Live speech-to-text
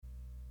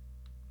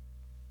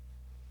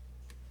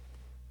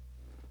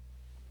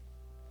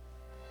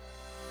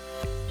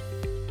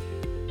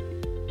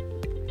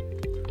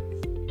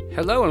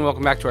Hello and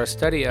welcome back to our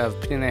study of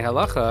Peninei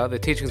Halacha, the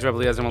teachings of Rav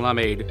Eliezer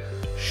Melamed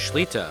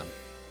Shlit.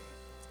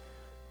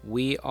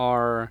 We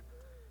are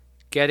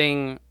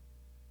getting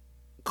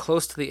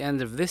close to the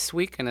end of this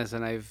week, and as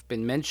I've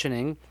been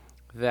mentioning,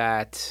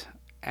 that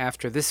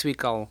after this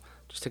week I'll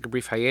just take a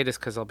brief hiatus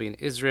because I'll be in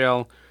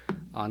Israel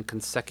on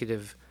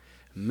consecutive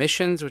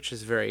missions, which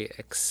is very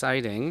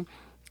exciting,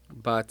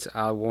 but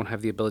I won't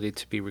have the ability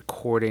to be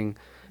recording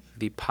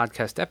the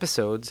podcast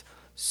episodes,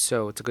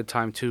 so it's a good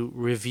time to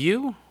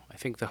review. I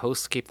think the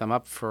hosts keep them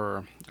up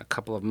for a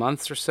couple of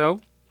months or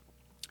so.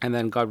 And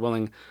then, God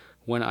willing,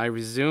 when I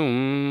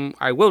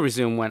will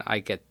resume when I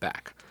get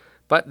back.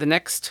 But the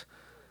next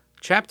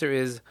chapter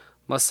is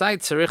Masai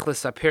tzarich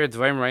lesaper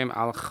dvarim ra'im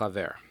al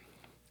chaver.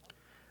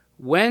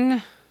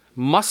 When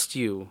must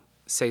you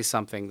say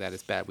something that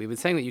is bad? We've been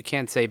saying that you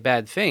can't say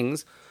bad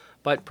things,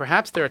 but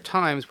perhaps there are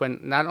times when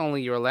not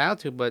only you're allowed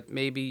to, but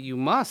maybe you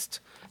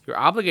must. You're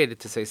obligated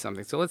to say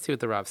something. So let's see what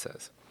the Rav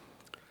says.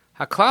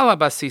 Haklal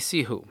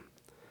habasisihu.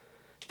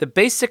 The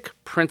basic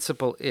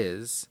principle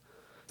is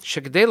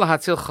shekdei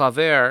lahatzil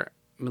chaver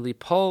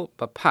milipol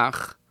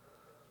bapach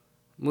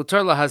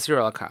mutar lahazir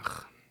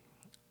alakach.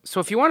 So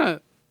if you want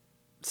to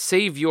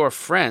save your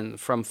friend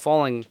from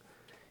falling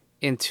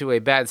into a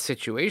bad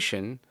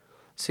situation,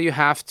 so you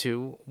have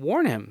to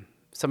warn him.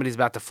 Somebody's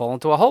about to fall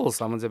into a hole.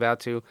 Someone's about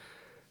to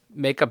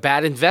make a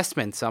bad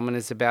investment. Someone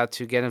is about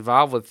to get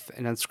involved with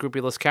an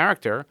unscrupulous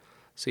character.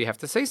 So you have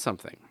to say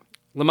something.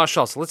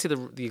 L'mashal. So let's see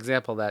the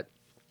example that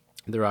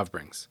the Rav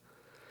brings.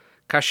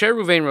 Kasher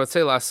Ruvain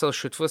rotzei la'asel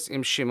shutfus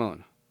im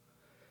Shimon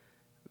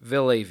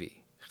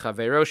v'Levi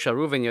chaveiro shel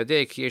Ruvain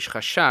yodei ki yesh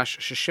chashash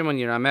sheshimon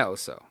yirameh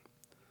oso.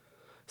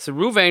 So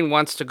Ruvain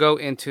wants to go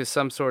into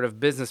some sort of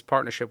business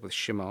partnership with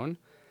Shimon,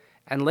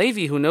 and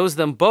Levi, who knows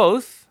them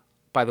both,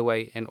 by the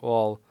way, in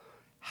all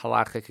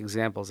halachic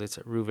examples, it's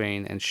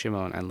Ruvain and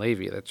Shimon and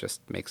Levi. That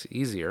just makes it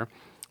easier.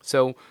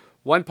 So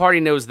one party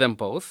knows them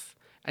both,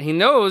 and he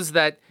knows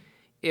that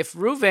if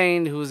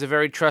Ruvain, who's a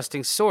very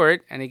trusting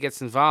sort, and he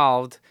gets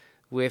involved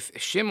with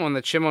Shimon,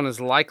 that Shimon is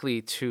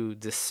likely to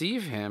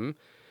deceive him,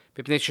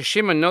 because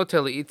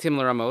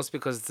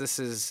this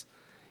is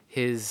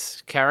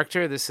his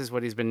character, this is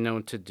what he's been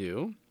known to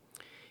do.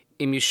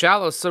 If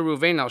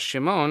Ruvain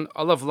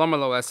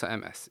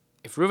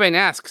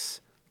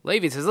asks,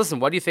 Levi says, listen,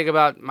 what do you think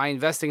about my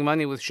investing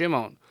money with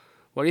Shimon?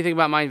 What do you think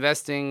about my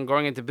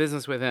going into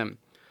business with him?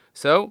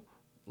 So,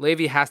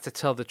 Levi has to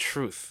tell the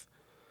truth.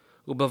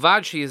 And he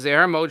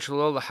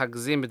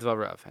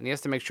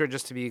has to make sure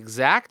just to be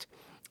exact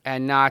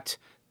and not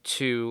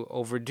to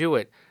overdo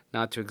it,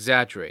 not to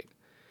exaggerate.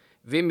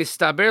 And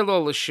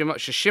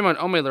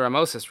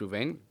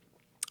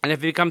if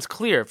it becomes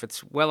clear, if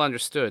it's well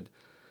understood,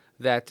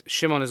 that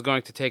Shimon is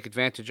going to take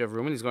advantage of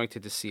Reuven, he's going to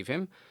deceive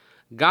him,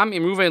 even if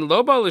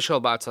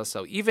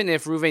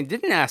Reuven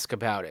didn't ask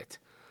about it,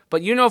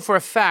 but you know for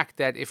a fact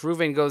that if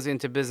Reuven goes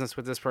into business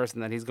with this person,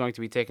 that he's going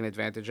to be taken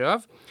advantage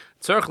of.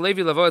 So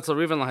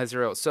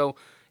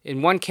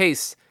in one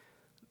case,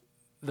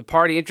 the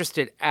party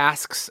interested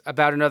asks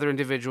about another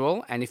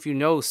individual, and if you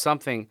know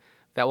something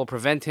that will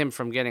prevent him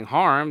from getting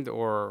harmed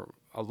or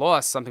a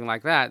loss, something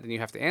like that, then you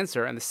have to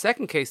answer. And the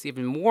second case,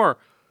 even more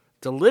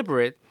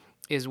deliberate,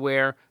 is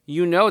where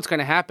you know it's going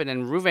to happen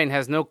and Reuven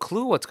has no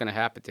clue what's going to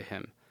happen to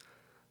him.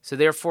 So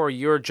therefore,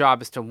 your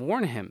job is to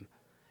warn him.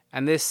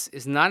 And this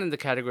is not in the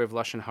category of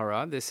Lashon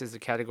Hara. This is the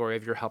category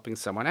of you're helping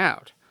someone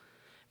out.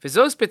 And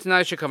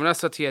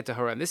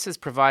this is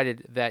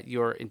provided that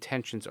your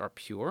intentions are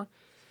pure.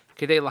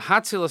 You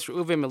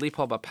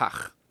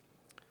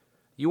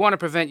want to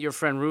prevent your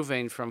friend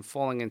Reuven from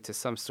falling into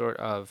some sort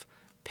of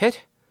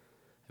pit.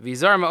 And you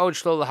have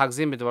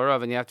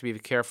to be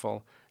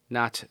careful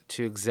not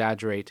to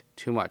exaggerate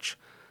too much.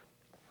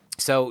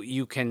 So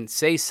you can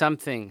say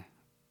something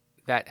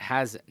that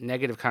has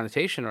negative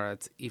connotation or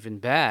it's even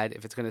bad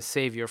if it's going to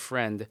save your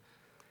friend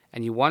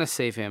and you want to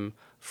save him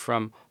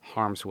from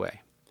harm's way.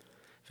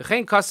 The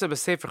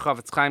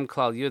Chafetz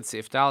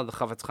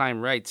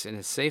Chaim writes in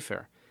his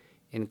Sefer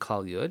in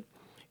Klal Yud,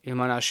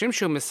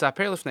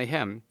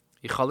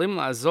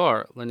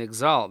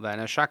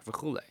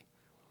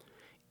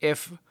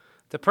 if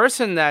the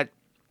person that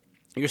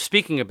you're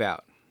speaking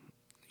about,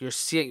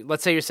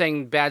 let's say you're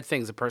saying bad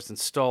things, a person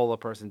stole, a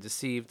person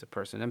deceived, a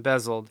person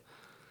embezzled,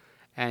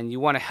 and you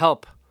want to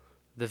help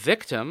the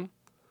victim,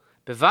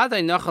 of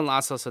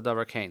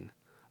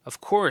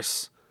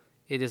course,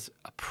 it is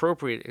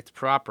appropriate, it's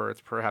proper, it's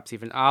perhaps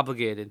even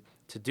obligated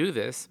to do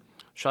this,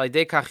 because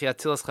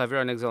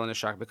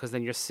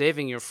then you're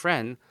saving your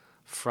friend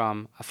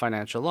from a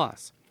financial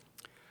loss.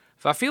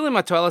 And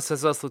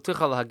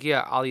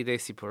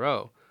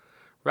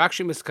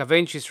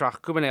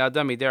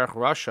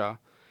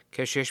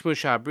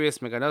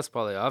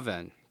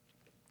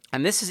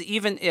this is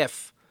even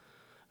if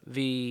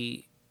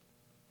the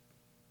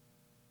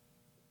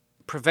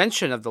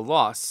prevention of the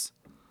loss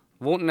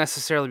won't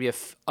necessarily be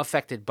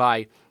affected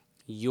by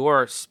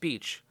your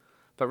speech,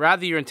 but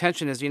rather your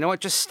intention is, you know what,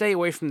 just stay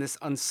away from this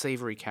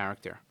unsavory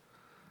character.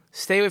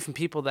 Stay away from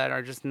people that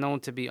are just known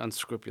to be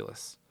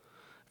unscrupulous.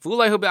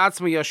 ואולי הוא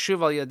בעצמו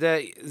ישוב על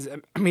ידי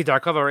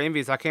מדרכיו הרעים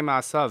ויזעקם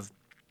מעשיו,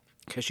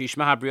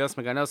 כשישמע הבריות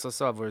מגנות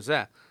עשו עבור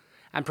זה.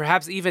 And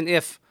perhaps even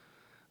if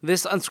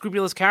this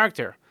unscrupulous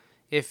character,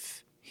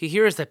 if he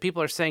hears that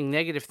people are saying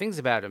negative things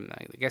about him,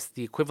 I guess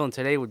the equivalent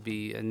today would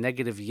be a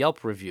negative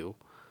Yelp review.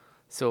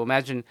 So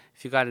imagine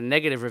if you got a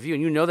negative review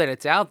and you know that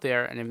it's out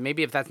there, and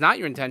maybe if that's not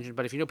your intention,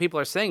 but if you know people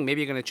are saying,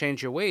 maybe you're going to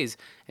change your ways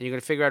and you're going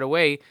to figure out a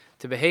way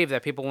to behave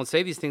that people won't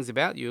say these things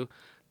about you.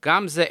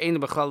 This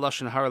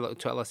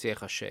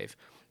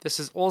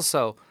is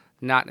also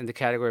not in the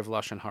category of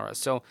Lashon Hara.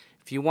 So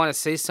if you want to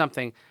say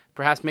something,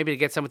 perhaps maybe to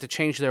get someone to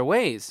change their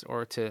ways,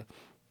 or to,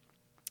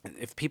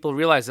 if people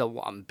realize that,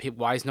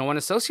 why is no one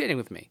associating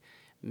with me?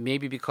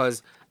 Maybe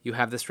because you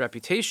have this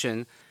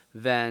reputation,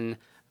 then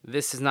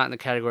this is not in the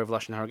category of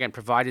Lashon Hara, again,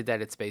 provided that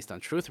it's based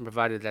on truth, and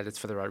provided that it's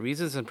for the right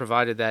reasons, and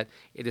provided that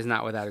it is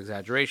not without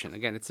exaggeration.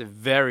 Again, it's a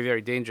very,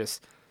 very dangerous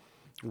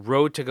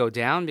road to go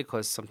down,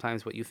 because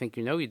sometimes what you think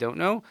you know, you don't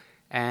know,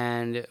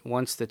 and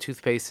once the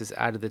toothpaste is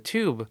out of the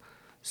tube,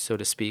 so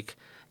to speak,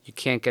 you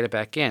can't get it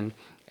back in,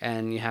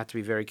 and you have to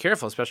be very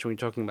careful, especially when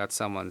you're talking about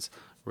someone's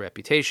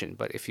reputation.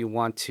 But if you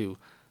want to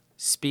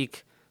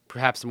speak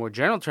perhaps in more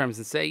general terms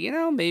and say,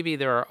 maybe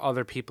there are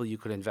other people you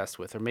could invest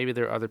with, or maybe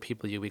there are other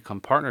people you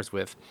become partners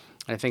with,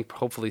 and I think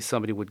hopefully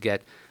somebody would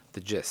get the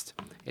gist.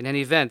 In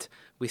any event,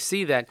 we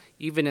see that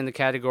even in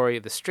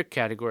the strict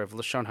category of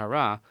Lashon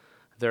Hara,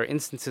 there are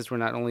instances where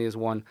not only is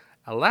one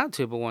allowed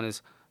to, but one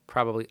is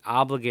probably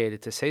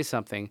obligated to say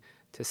something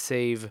to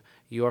save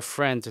your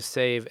friend, to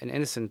save an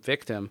innocent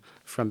victim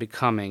from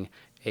becoming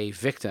a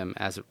victim,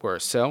 as it were.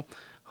 So,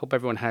 hope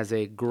everyone has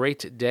a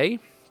great day.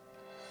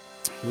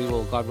 We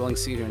will, God willing,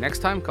 see you here next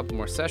time. A couple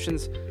more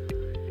sessions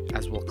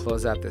as we'll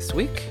close out this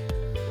week.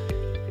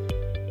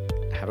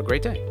 Have a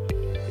great day.